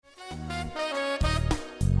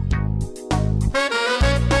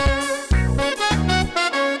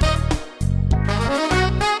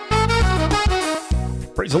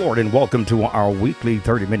Lord, and welcome to our weekly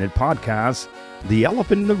 30-minute podcast, The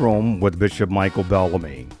Elephant in the Room with Bishop Michael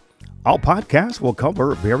Bellamy. Our podcast will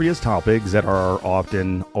cover various topics that are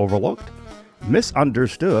often overlooked,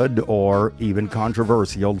 misunderstood, or even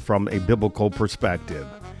controversial from a biblical perspective.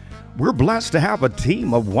 We're blessed to have a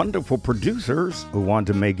team of wonderful producers who want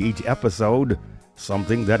to make each episode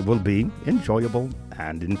something that will be enjoyable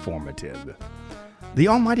and informative. The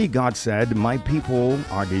Almighty God said, "My people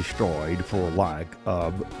are destroyed for lack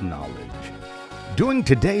of knowledge." During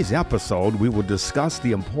today's episode, we will discuss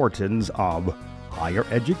the importance of higher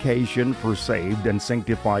education for saved and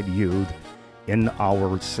sanctified youth in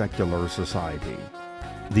our secular society.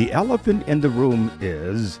 The elephant in the room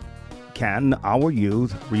is, can our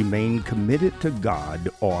youth remain committed to God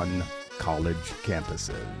on college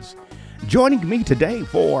campuses? Joining me today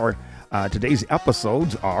for today's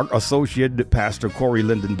episodes are Associate Pastor Corey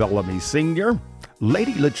Lyndon Bellamy Sr.,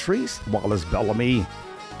 Lady Latrese Wallace Bellamy,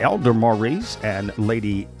 Elder Maurice and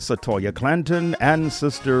Lady Satoya Clanton, and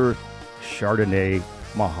Sister Chardonnay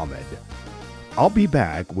Muhammad. I'll be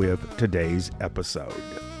back with today's episode.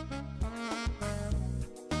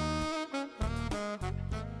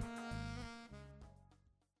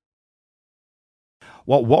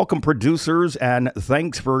 Well, welcome producers, and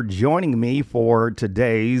thanks for joining me for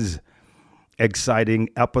today's exciting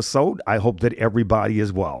episode. I hope that everybody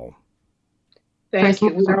is well. Thank you.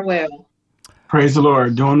 We are well. Praise the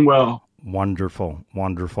Lord. Doing well. Wonderful.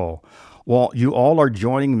 Wonderful. Well, you all are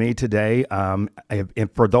joining me today. And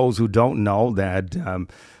for those who don't know that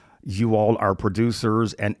you all are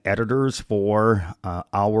producers and editors for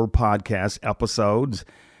our podcast episodes,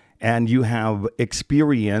 and you have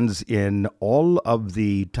experience in all of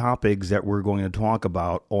the topics that we're going to talk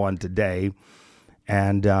about on today.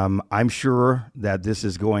 And I'm sure that this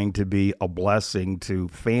is going to be a blessing to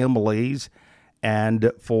families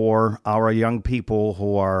and for our young people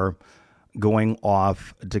who are going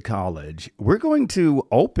off to college. We're going to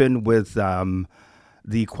open with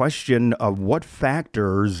the question of what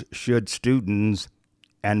factors should students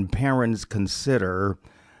and parents consider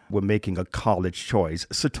when making a college choice.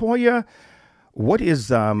 Satoya, what is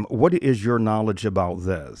your knowledge about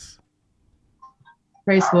this?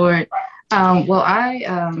 Praise the Lord. Well,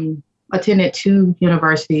 I attended two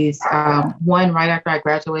universities. One right after I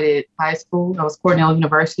graduated high school, that was Cornell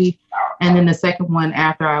University, and then the second one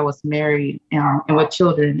after I was married and with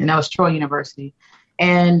children, and that was Troy University.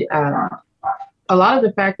 And a lot of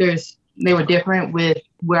the factors, they were different with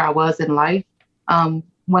where I was in life.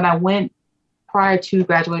 When I went prior to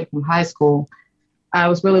graduating from high school, I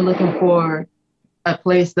was really looking for a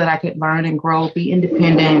place that I could learn and grow, be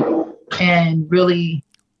independent, and really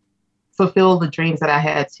fulfill the dreams that I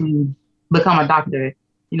had to become a doctor.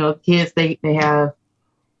 You know, kids, they have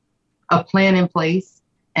a plan in place,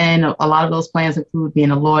 and a lot of those plans include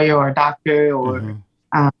being a lawyer or a doctor or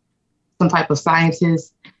some type of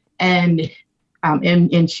scientist. And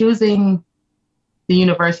in choosing the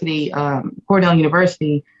university, Cornell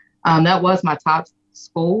University, that was my top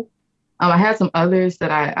school. I had some others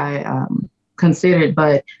that I considered,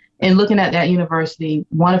 but in looking at that university,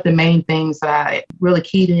 one of the main things that I really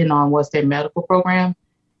keyed in on was their medical program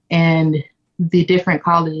and the different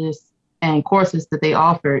colleges and courses that they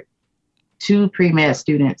offered to pre-med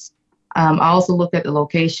students. I also looked at the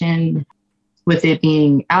location. With it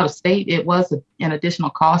being out of state, it was an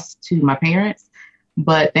additional cost to my parents,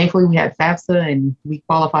 but thankfully we had FAFSA and we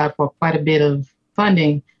qualified for quite a bit of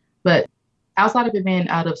funding. But outside of it being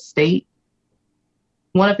out of state,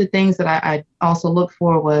 one of the things that I also looked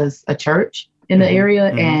for was a church in the area.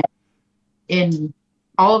 And in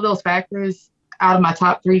all of those factors, out of my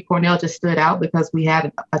top three, Cornell just stood out because we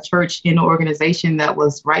had a church in the organization that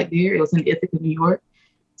was right there. It was in Ithaca, New York.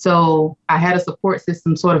 So I had a support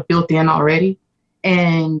system sort of built in already.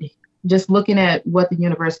 And just looking at what the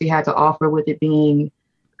university had to offer, with it being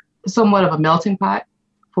somewhat of a melting pot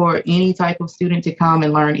for any type of student to come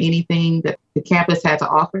and learn anything that the campus had to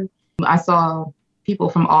offer, I saw people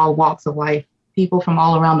from all walks of life, people from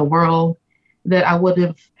all around the world that I would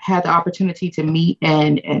have had the opportunity to meet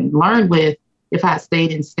and learn with if I had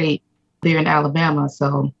stayed in state there in Alabama.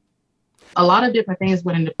 So a lot of different things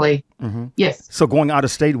went into play. Yes. So going out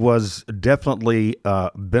of state was definitely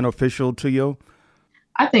beneficial to you?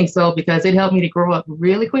 I think so, because it helped me to grow up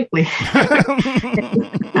really quickly.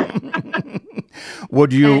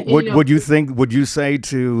 Would you say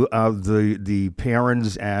to the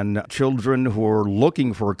parents and children who are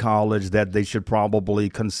looking for college that they should probably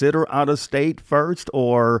consider out of state first,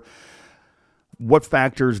 or what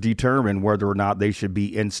factors determine whether or not they should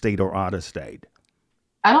be in state or out of state?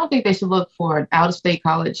 I don't think they should look for an out-of-state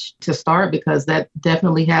college to start because that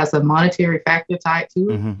definitely has a monetary factor tied to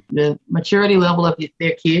it. Mm-hmm. The maturity level of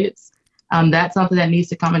their kids. That's something that needs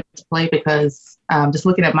to come into play because just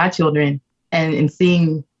looking at my children and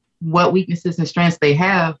seeing what weaknesses and strengths they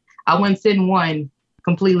have, I wouldn't send one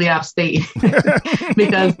completely out of state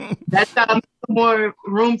because that's got more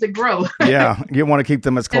room to grow. Yeah, you want to keep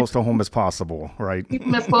them as close to home as possible, right? Keep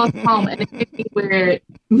them as close to home, and it may be where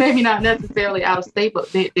maybe not necessarily out of state,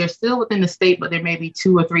 but they're still within the state, but they're maybe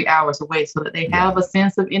 2 or 3 hours away, so that they have a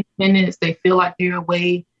sense of independence. They feel like they're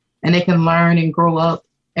away, and they can learn and grow up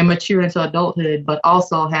and mature into adulthood, but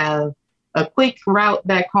also have a quick route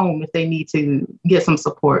back home if they need to get some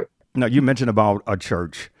support. Now, you mentioned about a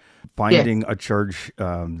church. Finding a church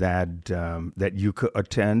that you could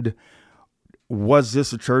attend. Was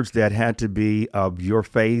this a church that had to be of your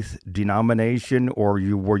faith denomination, or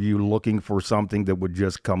were you looking for something that would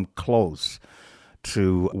just come close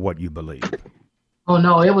to what you believe? Oh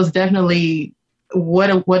no, it was definitely what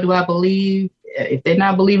do I believe? If they're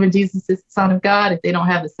not believing Jesus is the Son of God, if they don't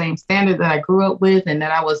have the same standard that I grew up with and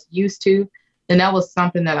that I was used to, then that was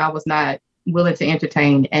something that I was not willing to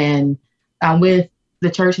entertain. And with the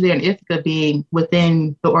church there in Ithaca being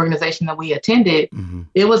within the organization that we attended,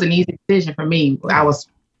 it was an easy decision for me. I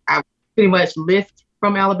pretty much left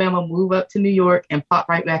from Alabama, move up to New York, and pop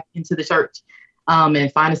right back into the church,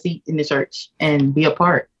 and find a seat in the church and be a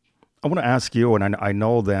part. I want to ask you, and I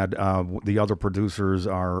know that the other producers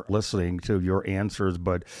are listening to your answers,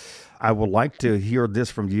 but I would like to hear this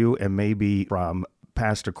from you and maybe from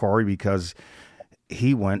Pastor Corey, because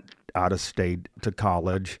he went out of state to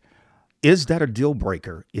college. Is that a deal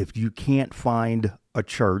breaker if you can't find a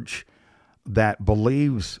church that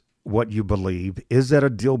believes what you believe? Is that a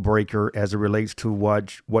deal breaker as it relates to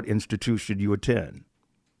what institution you attend?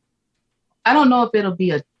 I don't know if it'll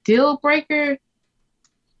be a deal breaker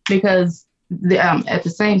because at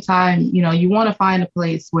the same time, you want to find a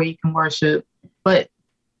place where you can worship, but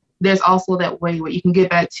there's also that way where you can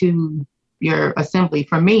get back to your assembly.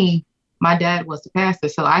 For me, my dad was the pastor,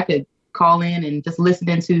 so I could call in and just listen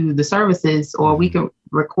into the services, or we could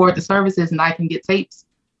record the services and I can get tapes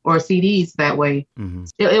or CDs that way.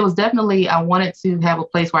 It was definitely, I wanted to have a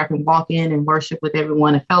place where I can walk in and worship with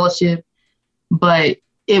everyone and fellowship, but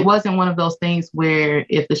it wasn't one of those things where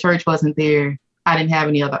if the church wasn't there, I didn't have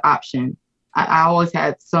any other option. I always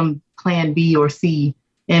had some plan B or C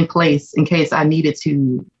in place in case I needed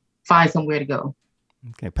to find somewhere to go.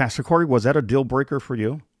 Okay. Pastor Corey, was that a deal breaker for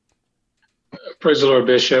you? Praise the Lord,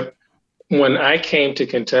 Bishop. When I came to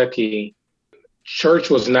Kentucky, church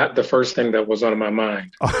was not the first thing that was on my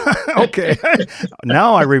mind. Okay.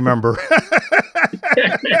 Now I remember.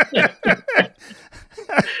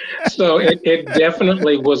 So it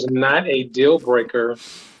definitely was not a deal breaker.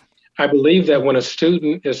 I believe that when a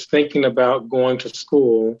student is thinking about going to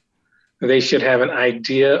school, they should have an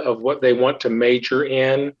idea of what they want to major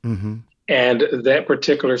in. And that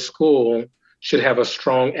particular school should have a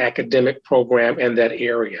strong academic program in that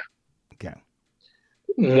area. Okay.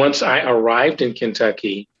 Once I arrived in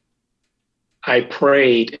Kentucky, I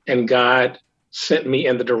prayed and God sent me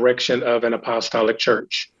in the direction of an apostolic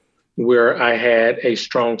church where I had a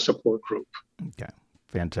strong support group. Okay.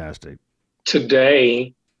 Fantastic.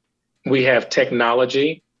 Today, we have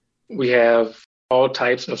technology. We have all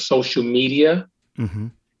types of social media.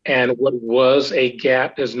 And what was a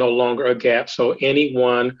gap is no longer a gap. So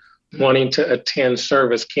anyone wanting to attend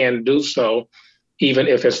service can do so, even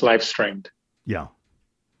if it's live streamed. Yeah.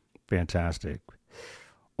 Fantastic.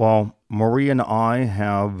 Well, Marie and I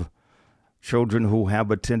have children who have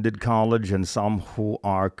attended college and some who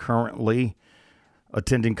are currently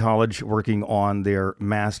attending college, working on their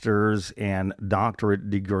master's and doctorate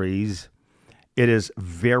degrees. It is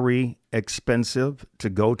very expensive to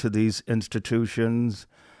go to these institutions.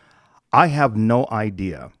 I have no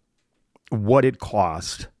idea what it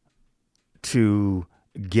costs to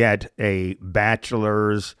get a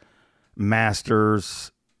bachelor's,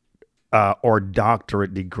 master's, or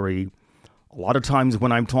doctorate degree. A lot of times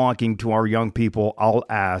when I'm talking to our young people, I'll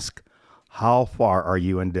ask, how far are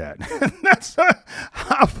you in debt? That's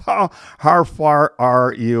how far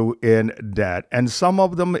are you in debt? And some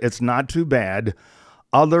of them, it's not too bad.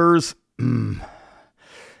 Others,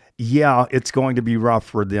 yeah, it's going to be rough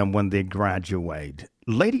for them when they graduate.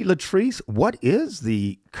 Lady Latrese, what is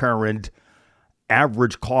the current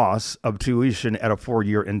average cost of tuition at a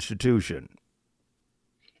four-year institution?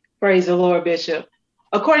 Praise the Lord, Bishop.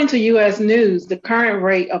 According to U.S. News, the current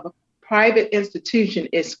rate of a private institution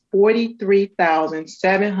is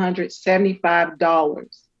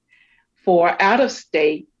 $43,775. For out of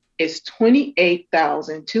state, is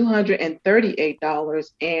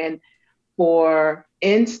 $28,238, and for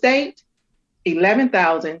in-state,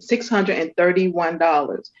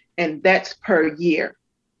 $11,631, and that's per year.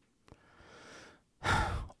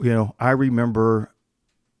 You know, I remember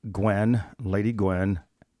Lady Gwen,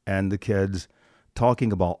 and the kids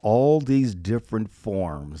talking about all these different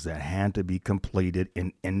forms that had to be completed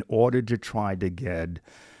in order to try to get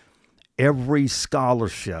every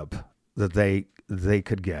scholarship that they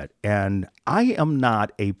could get. And I am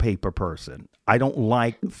not a paper person. I don't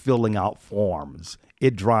like filling out forms.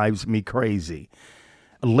 It drives me crazy.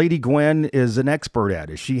 Lady Gwen is an expert at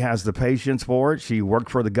it. She has the patience for it. She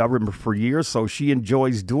worked for the government for years, so she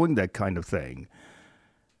enjoys doing that kind of thing.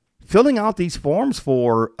 Filling out these forms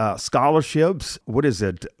for scholarships, what is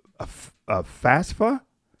it, FAFSA?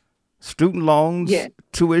 Student loans, Yeah.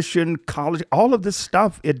 tuition, college, all of this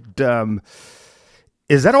stuff. Is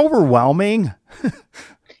that overwhelming?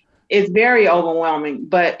 It's very overwhelming,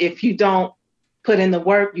 but if you don't put in the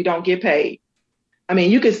work, you don't get paid. I mean,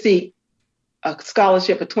 you could seek a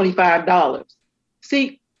scholarship for $25.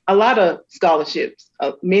 Seek a lot of scholarships.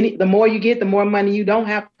 The more you get, the more money you don't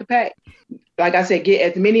have to pay. Like I said, get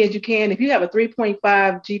as many as you can. If you have a 3.5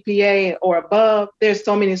 GPA or above, there's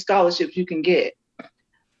so many scholarships you can get.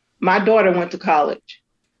 My daughter went to college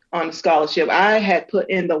on a scholarship. I had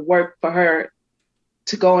put in the work for her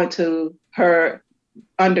to go into her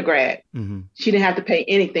undergrad. Mm-hmm. She didn't have to pay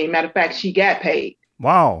anything. Matter of fact, she got paid.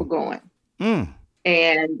 Wow. For going.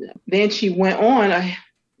 And then she went on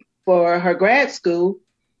for her grad school.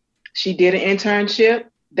 She did an internship.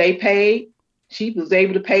 They paid. She was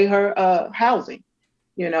able to pay her housing,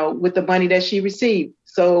 with the money that she received.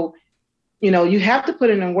 So, you have to put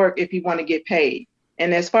in the work if you want to get paid.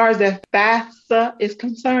 And as far as the FAFSA is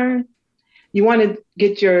concerned, you want to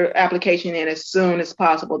get your application in as soon as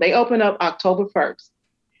possible. They open up October 1st.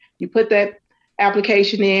 You put that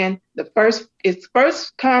application in. It's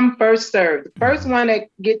first come, first served. The first one that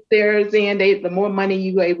gets theirs in, the more money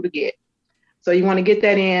you're able to get. So you want to get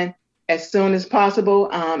that in as soon as possible.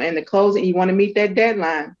 And the closing, you want to meet that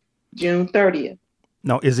deadline, June 30th.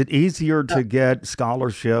 Now, is it easier to get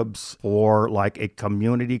scholarships for like a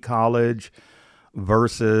community college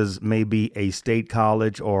versus maybe a state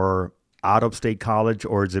college or out-of-state college,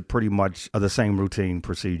 or is it pretty much the same routine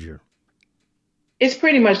procedure? It's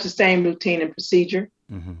pretty much the same routine and procedure.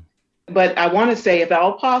 Mm-hmm. But I want to say, if at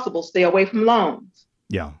all possible, stay away from loans.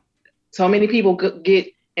 Yeah. So many people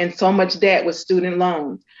get in so much debt with student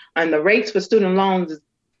loans. And the rates for student loans is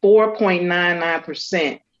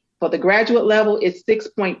 4.99%. For the graduate level, it's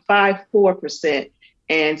 6.54%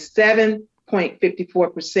 and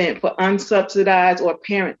 7.54% for unsubsidized or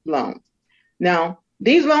parent loans. Now,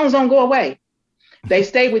 these loans don't go away. They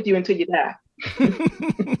stay with you until you die.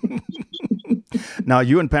 Now,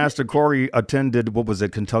 you and Pastor Corey attended, what was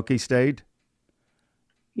it, Kentucky State?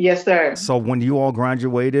 Yes, sir. So when you all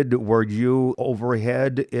graduated, were you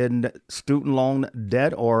overhead in student loan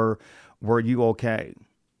debt, or were you okay?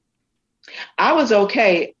 I was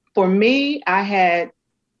okay. For me, I had,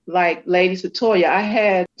 like Lady Satoya, I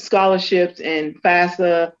had scholarships in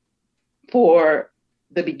FAFSA for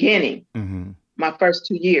the beginning, my first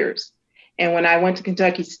 2 years. And when I went to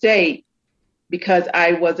Kentucky State, because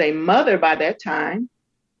I was a mother by that time,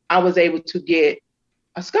 I was able to get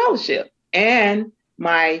a scholarship. And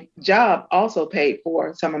my job also paid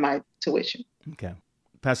for some of my tuition. Okay.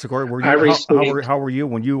 Pastor Corey, how were you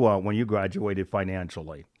when you graduated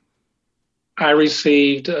financially? I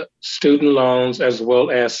received student loans as well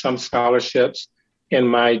as some scholarships in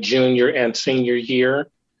my junior and senior year.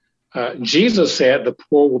 Jesus said, "The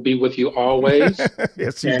poor will be with you always."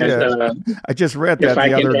 Yes, he did. I just read that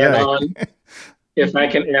the other day. If I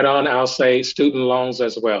can add on, I'll say student loans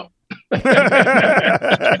as well.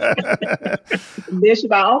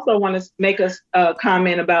 Bishop, I also want to make a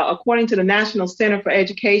comment about, according to the National Center for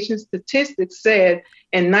Education Statistics, said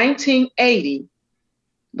in 1980,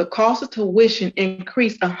 the cost of tuition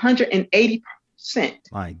increased 180%.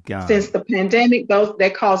 My God! Since the pandemic,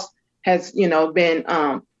 that cost has been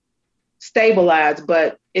stabilized,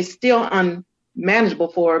 but it's still unmanageable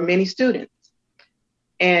for many students.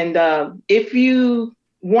 And if you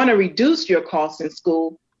want to reduce your costs in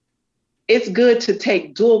school, it's good to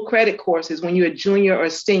take dual credit courses when you're a junior or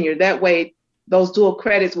a senior. That way, those dual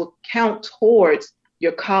credits will count towards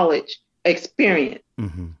your college experience.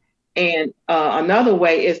 Mm-hmm. And another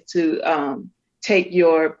way is to take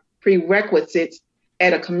your prerequisites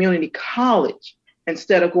at a community college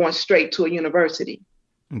instead of going straight to a university.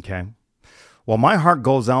 Okay. Well, my heart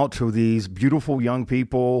goes out to these beautiful young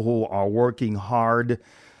people who are working hard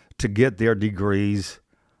to get their degrees.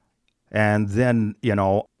 And then,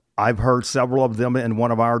 I've heard several of them, and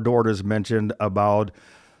one of our daughters mentioned about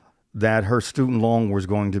that her student loan was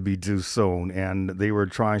going to be due soon, and she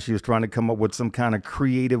was trying to come up with some kind of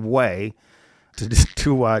creative way to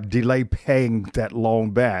delay paying that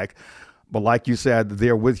loan back. But like you said,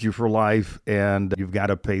 they're with you for life, and you've got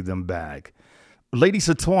to pay them back. Lady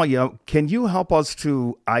Satoya, can you help us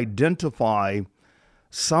to identify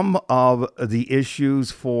some of the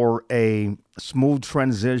issues for a smooth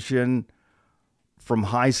transition from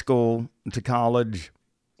high school to college?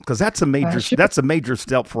 Because that's a major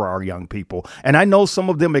step for our young people. And I know some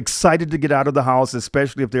of them excited to get out of the house,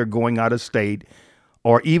 especially if they're going out of state,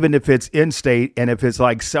 or even if it's in state, and if it's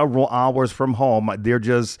like several hours from home, they're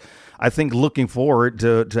just, I think, looking forward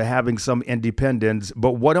to having some independence.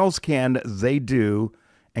 But what else can they do,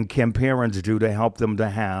 and can parents do, to help them to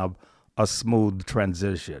have a smooth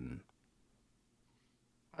transition?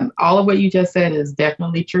 All of what you just said is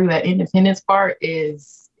definitely true. That independence part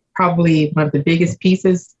is probably one of the biggest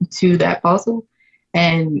pieces to that puzzle.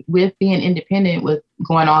 And with being independent, with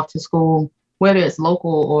going off to school, whether it's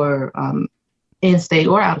local or in-state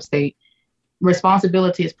or out-of-state,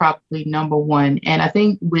 responsibility is probably number one. And I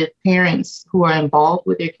think with parents who are involved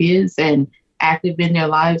with their kids and active in their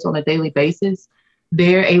lives on a daily basis,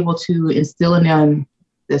 they're able to instill in them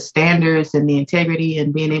the standards and the integrity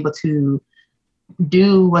and being able to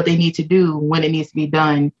do what they need to do when it needs to be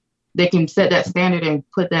done. They can set that standard and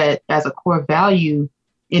put that as a core value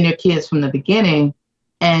in their kids from the beginning.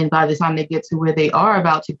 And by the time they get to where they are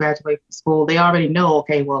about to graduate from school, they already know,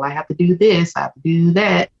 okay, well, I have to do this, I have to do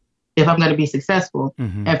that if I'm going to be successful.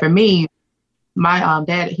 Mm-hmm. And for me, my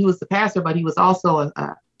dad, he was the pastor, but he was also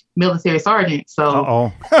a military sergeant.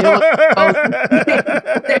 So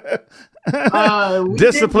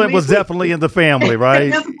discipline was definitely in the family,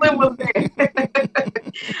 right? Discipline was there.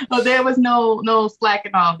 So there was no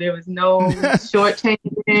slacking off. There was no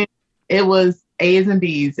shortchanging. It was A's and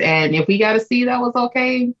B's. And if we got a C, that was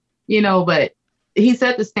okay, but he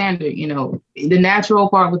set the standard, the natural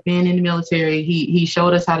part with being in the military. He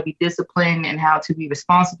showed us how to be disciplined and how to be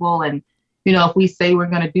responsible. And, if we say we're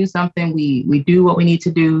going to do something, we do what we need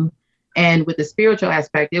to do. And with the spiritual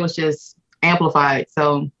aspect, it was just amplified.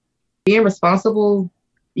 So being responsible,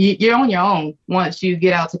 you're on your own once you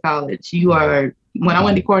get out to college. When I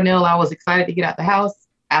went to Cornell, I was excited to get out the house.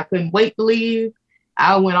 I couldn't wait to leave.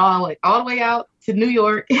 I went all the way out to New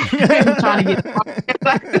York trying to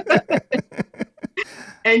get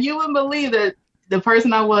and you wouldn't believe that the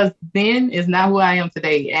person I was then is not who I am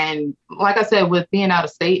today. And like I said, with being out of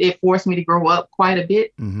state, it forced me to grow up quite a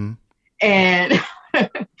bit. Mm-hmm. And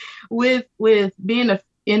with being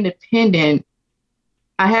independent,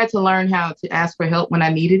 I had to learn how to ask for help when I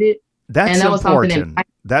needed it. That's important.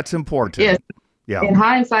 That's important. Yes. Yeah. In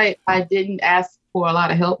hindsight, I didn't ask for a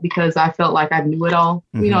lot of help because I felt like I knew it all.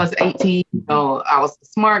 Mm-hmm. As 18, I was a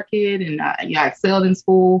smart kid and I excelled in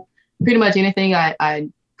school. Pretty much anything I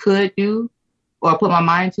could do or put my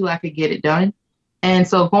mind to, I could get it done. And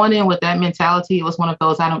so going in with that mentality, it was one of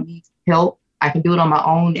those, I don't need help. I can do it on my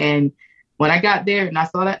own. And when I got there and I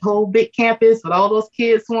saw that whole big campus with all those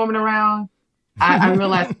kids swarming around, I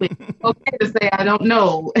realized it's okay to say I don't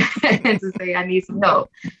know and to say I need some help.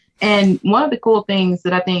 And one of the cool things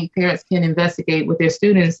that I think parents can investigate with their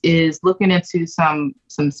students is looking into some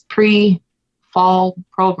pre-fall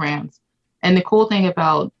programs. And the cool thing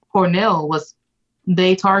about Cornell was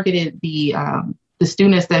they targeted the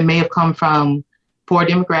students that may have come from poor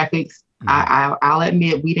demographics. Mm-hmm. I'll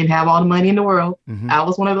admit we didn't have all the money in the world. Mm-hmm. I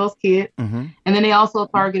was one of those kids. Mm-hmm. And then they also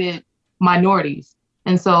targeted minorities.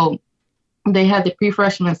 And so they had the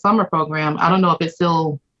pre-freshman summer program. I don't know if it's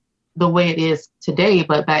still the way it is today,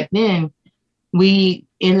 but back then we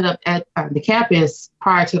ended up at the campus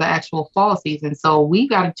prior to the actual fall season. So we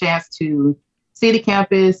got a chance to see the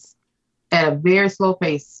campus at a very slow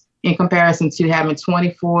pace in comparison to having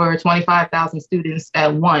 25,000 students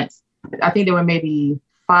at once. I think there were maybe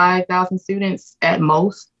 5,000 students at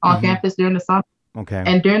most on mm-hmm. campus during the summer. Okay.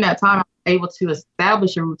 And during that time, I was able to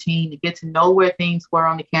establish a routine to get to know where things were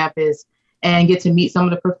on the campus and get to meet some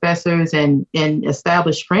of the professors and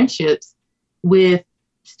establish friendships with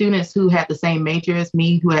students who had the same major as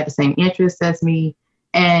me, who had the same interests as me.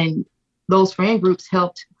 And those friend groups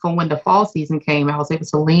helped for when the fall season came. I was able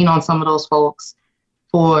to lean on some of those folks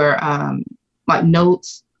for like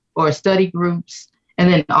notes or study groups.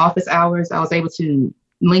 And then office hours, I was able to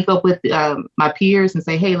link up with my peers and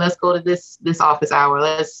say, hey, let's go to this office hour.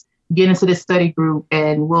 Let's get into this study group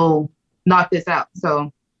and we'll knock this out.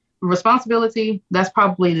 So responsibility, that's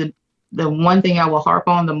probably the one thing I will harp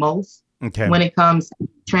on the most when it comes to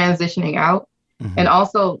transitioning out. Mm-hmm. And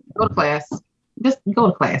also go to class. Just go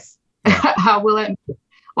to class. I will admit,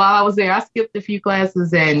 while I was there. I skipped a few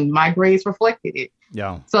classes and my grades reflected it.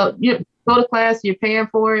 Yeah. So you go to class, you're paying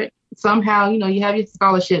for it. Somehow, you have your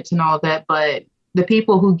scholarships and all that, but the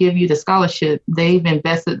people who give you the scholarship, they've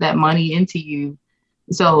invested that money into you.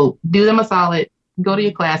 So do them a solid, go to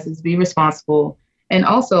your classes, be responsible. And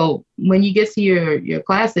also, when you get to your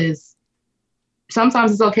classes,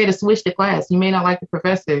 sometimes it's okay to switch the class. You may not like the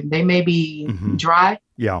professor. They may be dry.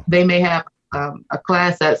 Yeah. They may have a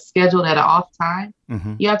class that's scheduled at an off time.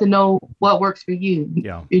 You have to know what works for you.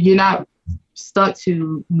 Yeah. You're not stuck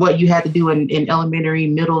to what you had to do in elementary,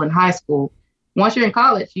 middle, and high school. Once you're in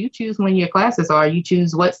college, you choose when your classes are. You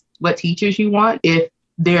choose what teachers you want, if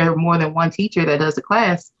there are more than one teacher that does the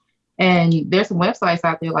class. And there's some websites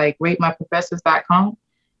out there like ratemyprofessors.com.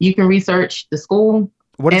 You can research the school.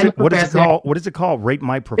 What is it called? What is it called? Rate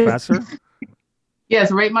My Professor?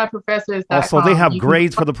 Yes, ratemyprofessors.com. Oh, so they have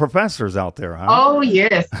grades for the professors out there, huh? Oh,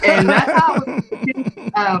 yes. And that's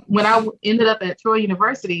how when I ended up at Troy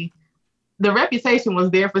University, the reputation was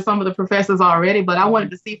there for some of the professors already, but I wanted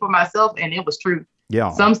to see for myself, and it was true.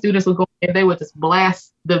 Yeah. Some students would go and they would just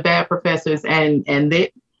blast the bad professors, and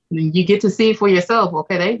you get to see for yourself.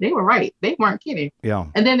 Okay, they were right. They weren't kidding. Yeah.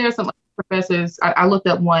 And then there's some professors. I looked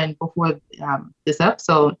up one before this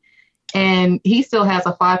episode, and he still has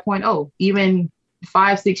a 5.0, even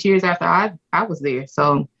 5-6 years after I was there.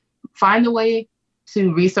 So find a way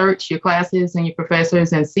to research your classes and your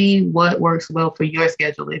professors and see what works well for your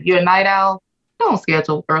schedule. If you're a night owl, don't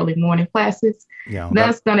schedule early morning classes. Yeah.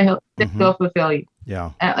 That's going to help set you up for failure.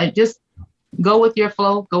 Yeah. Just go with your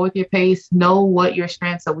flow, go with your pace, know what your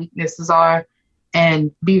strengths and weaknesses are,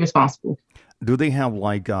 and be responsible. Do they have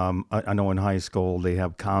I know in high school they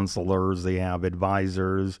have counselors, they have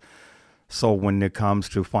advisors. So when it comes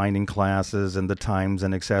to finding classes and the times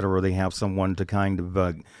and et cetera, they have someone to kind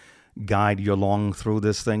of guide you along through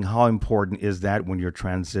this thing. How important is that when you're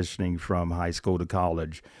transitioning from high school to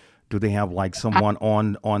college? Do they have someone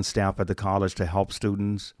on staff at the college to help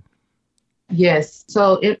students? Yes.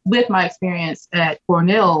 So with my experience at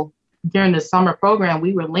Cornell, during the summer program,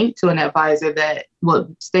 we were linked to an advisor that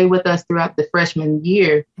would stay with us throughout the freshman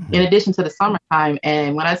year, in addition to the summertime.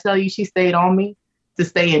 And when I tell you she stayed on me to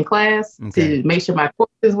stay in class, to make sure my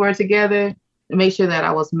courses were together, to make sure that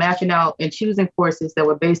I was mapping out and choosing courses that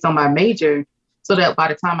were based on my major, so that by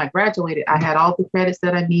the time I graduated, I had all the credits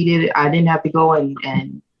that I needed. I didn't have to go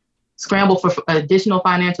and scramble for additional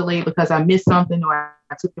financial aid because I missed something or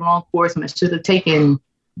I took the wrong course and I should have taken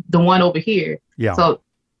the one over here. Yeah. So,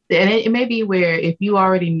 and it may be where if you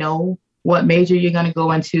already know what major you're going to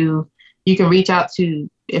go into, you can reach out to,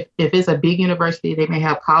 if it's a big university, they may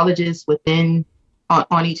have colleges within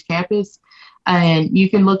on each campus. And you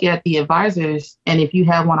can look at the advisors, and if you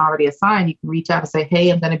have one already assigned, you can reach out and say, hey,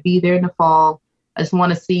 I'm going to be there in the fall. I just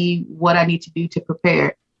want to see what I need to do to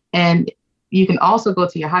prepare. And you can also go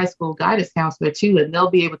to your high school guidance counselor too, and they'll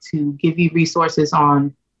be able to give you resources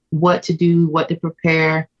on what to do, what to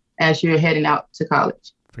prepare as you're heading out to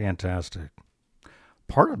college. Fantastic.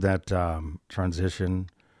 Part of that transition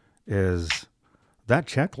is that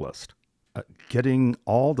checklist, getting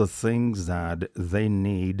all the things that they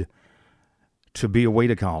need to be away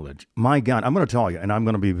to college. My God, I'm going to tell you, and I'm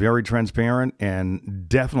going to be very transparent and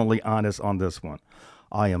definitely honest on this one.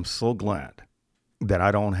 I am so glad that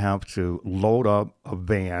I don't have to load up a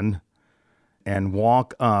van and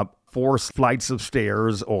walk up 4 flights of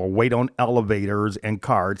stairs or wait on elevators and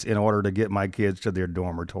carts in order to get my kids to their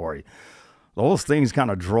dormitory. Those things kind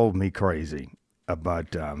of drove me crazy.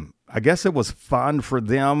 But I guess it was fun for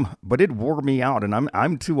them, but it wore me out, and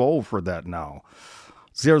I'm too old for that now.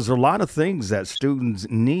 There's a lot of things that students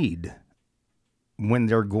need when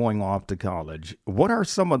they're going off to college. What are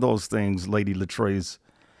some of those things, Lady Latrese?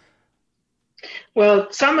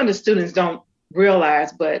 Well, some of the students don't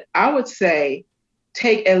realize, but I would say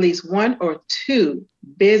take at least 1 or 2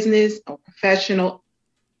 business or professional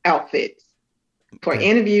outfits for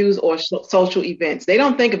interviews or social events. They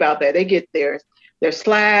don't think about that. They get their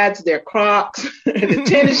slides, their Crocs, the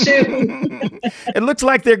tennis shoes. It looks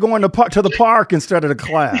like they're going to the park instead of the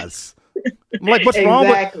class. I'm like,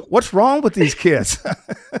 what's wrong with these kids?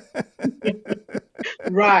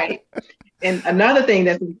 Right. And another thing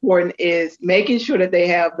that's important is making sure that they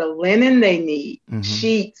have the linen they need,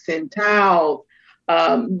 sheets and towels.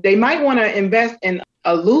 They might want to invest in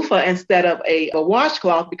a loofah instead of a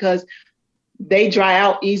washcloth because they dry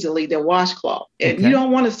out easily, the washcloth. And you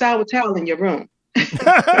don't want a sour towel in your room.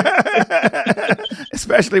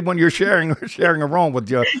 Especially when you're sharing a room with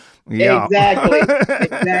your Exactly.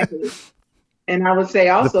 And I would say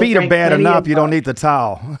also the feet are bad enough, you don't need the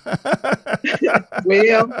towel.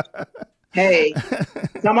 Well, Hey,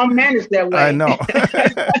 some of them manage that way. I know.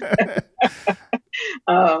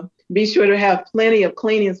 Be sure to have plenty of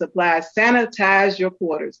cleaning supplies. Sanitize your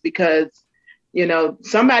quarters because,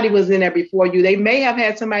 somebody was in there before you. They may have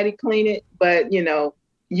had somebody clean it, but,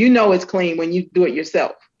 it's clean when you do it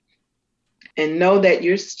yourself. And know that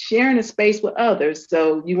you're sharing a space with others.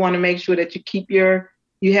 So you want to make sure that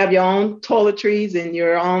you have your own toiletries and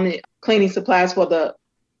your own cleaning supplies for the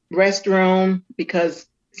restroom, because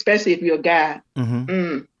especially if you're a guy.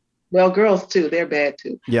 Well, girls too, they're bad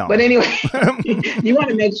too. Yeah. But anyway, you want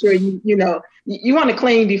to make sure you want to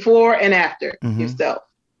clean before and after yourself.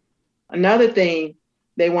 Another thing,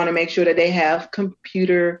 they want to make sure that they have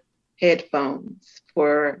computer headphones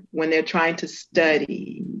for when they're trying to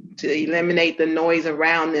study, to eliminate the noise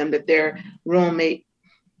around them that their roommate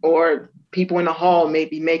or people in the hall may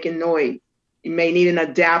be making noise. You may need an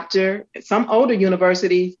adapter. Some older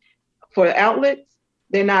universities, for outlets,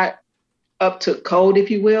 they're not up to code, if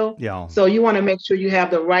you will. Yeah. So you want to make sure you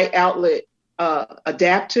have the right outlet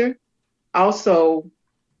adapter. Also,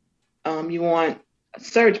 you want a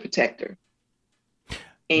surge protector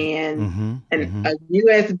and a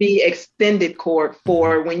USB extended cord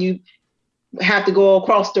for when you have to go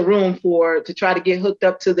across the room to try to get hooked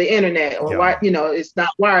up to the internet or it's not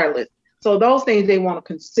wireless. So those things they want to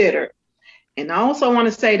consider. And I also want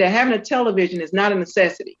to say that having a television is not a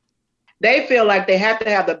necessity. They feel like they have to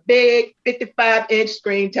have the big 55-inch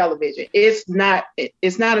screen television. It's not a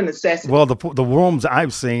necessity. Well, the rooms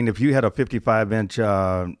I've seen, if you had a 55-inch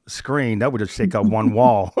screen, that would just take up one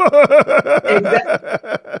wall.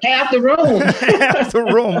 Exactly. Half the room. Half the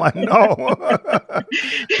room, I know.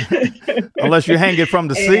 Unless you hang it from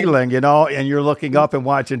the ceiling, and you're looking up and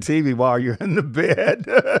watching TV while you're in the bed.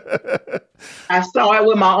 I saw it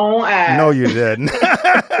with my own eyes. No, you didn't.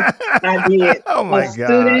 I did. Oh my God! God!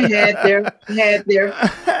 Student had their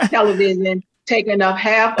television taking up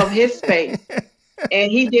half of his space,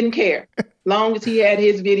 and he didn't care, long as he had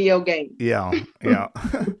his video game. Yeah.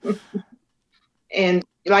 And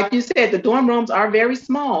like you said, the dorm rooms are very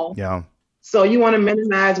small. Yeah. So you want to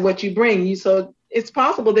minimize what you bring. So it's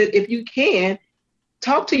possible that if you can,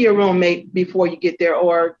 talk to your roommate before you get there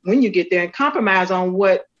or when you get there and compromise on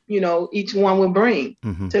what each one will bring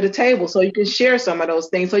to the table, so you can share some of those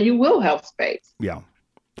things, so you will have space. Yeah.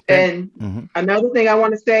 And another thing I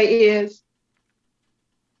want to say is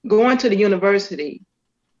going to the university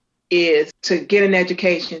is to get an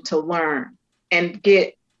education, to learn and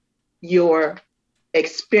get your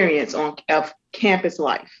experience of campus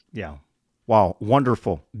life. Yeah. Wow.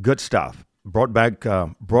 Wonderful. Good stuff. Brought back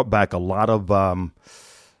a lot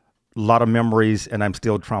of memories, and I'm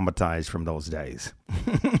still traumatized from those days.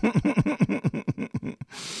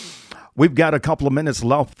 We've got a couple of minutes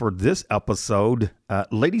left for this episode.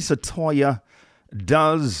 Lady Satoya,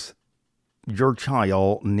 does your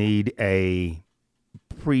child need a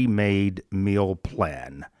pre-made meal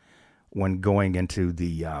plan when going into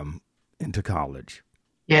college?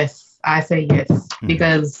 Yes, I say yes,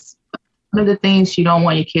 because one of the things you don't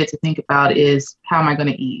want your kid to think about is, how am I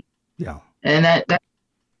going to eat? Yeah. And that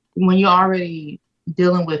when you're already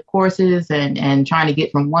dealing with courses and trying to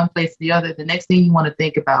get from one place to the other, the next thing you want to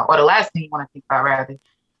think about, or the last thing you want to think about rather,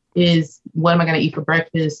 is what am I going to eat for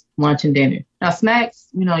breakfast, lunch, and dinner? Now, snacks,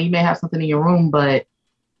 you may have something in your room, but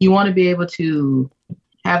you want to be able to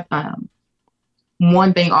have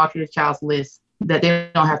one thing off your child's list that they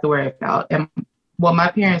don't have to worry about. And what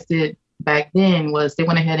my parents did back then was they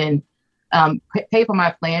went ahead and paid for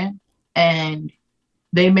my plan, and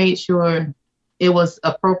they made sure it was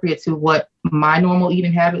appropriate to what my normal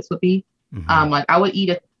eating habits would be. Like I would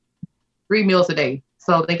eat 3 meals a day.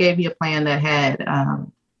 So they gave me a plan that had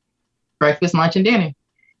breakfast, lunch, and dinner.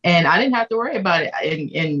 And I didn't have to worry about it.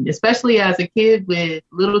 And especially as a kid with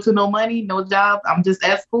little to no money, no job, I'm just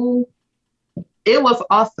at school. It was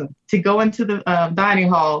awesome to go into the dining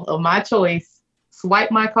hall of my choice, swipe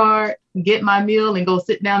my card, get my meal, and go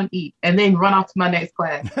sit down and eat, and then run off to my next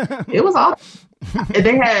class. It was awesome.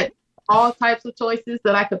 They had all types of choices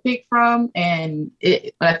that I could pick from. And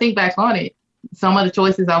when I think back on it, some of the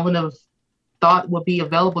choices I wouldn't have thought would be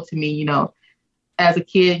available to me, as a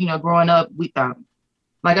kid, growing up, we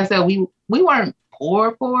like I said, we weren't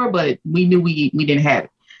poor, but we knew we didn't have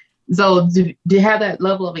it. So to have that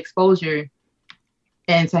level of exposure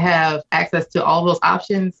and to have access to all those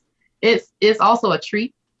options, it's also a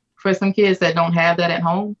treat for some kids that don't have that at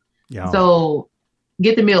home. Yeah. So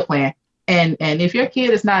get the meal plan. And if your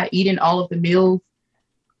kid is not eating all of the meals,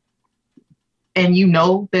 and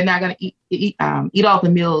they're not going to eat all the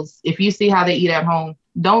meals, if you see how they eat at home,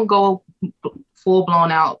 don't go full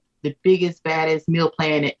blown out the biggest, baddest meal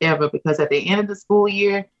plan ever, because at the end of the school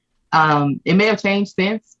year, It may have changed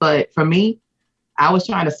since, but for me, I was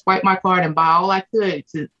trying to swipe my card and buy all I could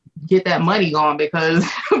to get that money going, because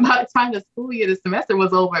by the time the school year, the semester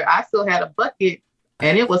was over, I still had a bucket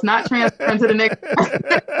and it was not transferring to the next.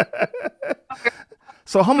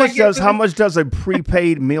 So how much does a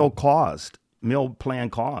prepaid meal plan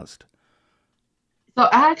cost? So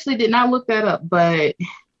I actually did not look that up, but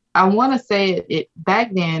I want to say it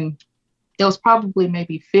back then, it was probably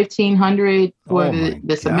maybe $1,500 for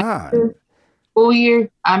the semester. School year.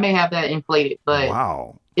 I may have that inflated, but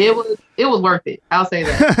wow, it was worth it. I'll say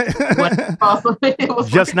that. It was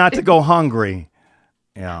just not to go hungry.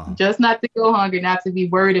 Yeah. Just not to go hungry, not to be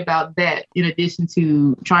worried about that, in addition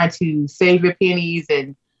to trying to save your pennies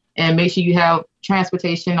and make sure you have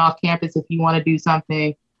transportation off campus if you want to do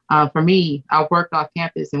something. For me, I worked off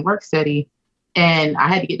campus and work study, and I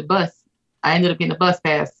had to get the bus. I ended up getting a bus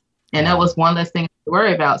pass, and that was one less thing to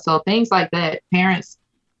worry about. So things like that, parents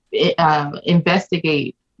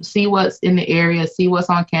investigate, see what's in the area, see what's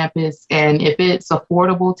on campus, and if it's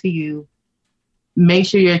affordable to you, make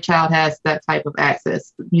sure your child has that type of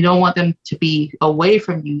access. You don't want them to be away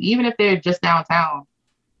from you, even if they're just downtown.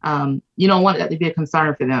 You don't want that to be a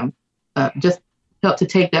concern for them. Just help to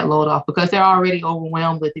take that load off, because they're already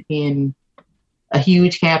overwhelmed with it being a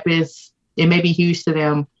huge campus. It may be huge to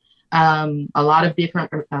them. A lot of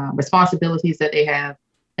different responsibilities that they have.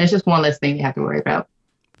 And it's just one less thing you have to worry about.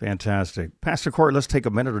 Fantastic. Pastor Corey, let's take a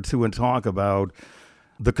minute or two and talk about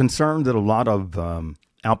the concern that a lot of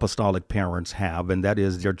apostolic parents have, and that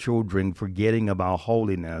is their children forgetting about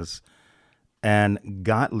holiness and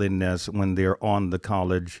godliness when they're on the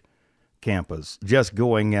college campus. Just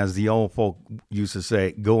going, as the old folk used to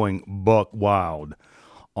say, going buck wild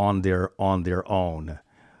on their own.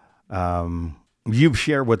 You've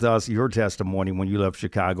shared with us your testimony when you left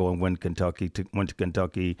Chicago and went to Kentucky.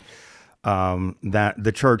 That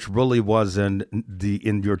the church really wasn't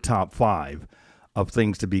in your top 5 of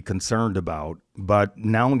things to be concerned about. But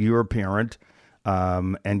now you're a parent,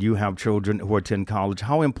 and you have children who attend college.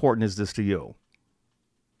 How important is this to you?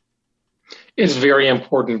 It's very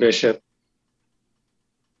important, Bishop.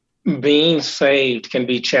 Being saved can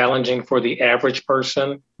be challenging for the average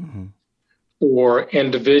person, or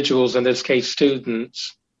individuals, in this case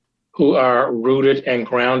students, who are rooted and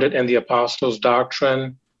grounded in the apostles'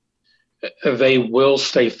 doctrine. They will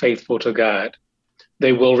stay faithful to God.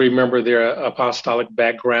 They will remember their apostolic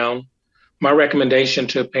background. My recommendation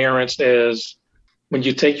to parents is, when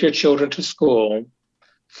you take your children to school,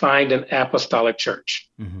 find an apostolic church.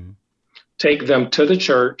 Take them to the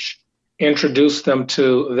church, introduce them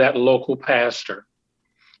to that local pastor.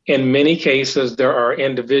 In many cases, there are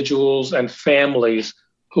individuals and families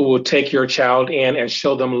who will take your child in and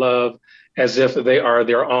show them love as if they are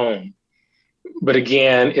their own. But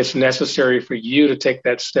again, it's necessary for you to take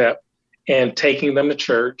that step and taking them to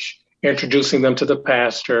church, introducing them to the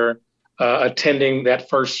pastor, attending that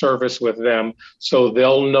first service with them, so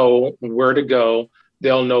they'll know where to go.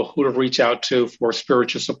 They'll know who to reach out to for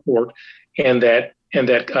spiritual support in that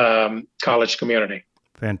college community.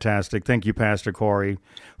 Fantastic. Thank you, Pastor Corey.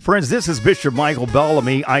 Friends, this is Bishop Michael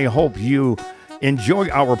Bellamy. I hope you enjoy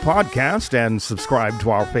our podcast and subscribe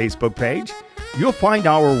to our Facebook page. You'll find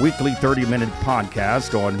our weekly 30-minute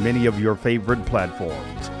podcast on many of your favorite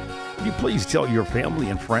platforms. Will you please tell your family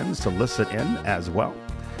and friends to listen in as well?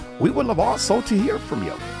 We would love also to hear from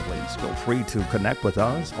you. Please feel free to connect with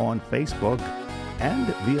us on Facebook and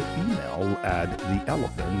via email at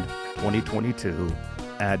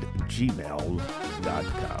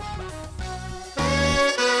theelephant2022@gmail.com.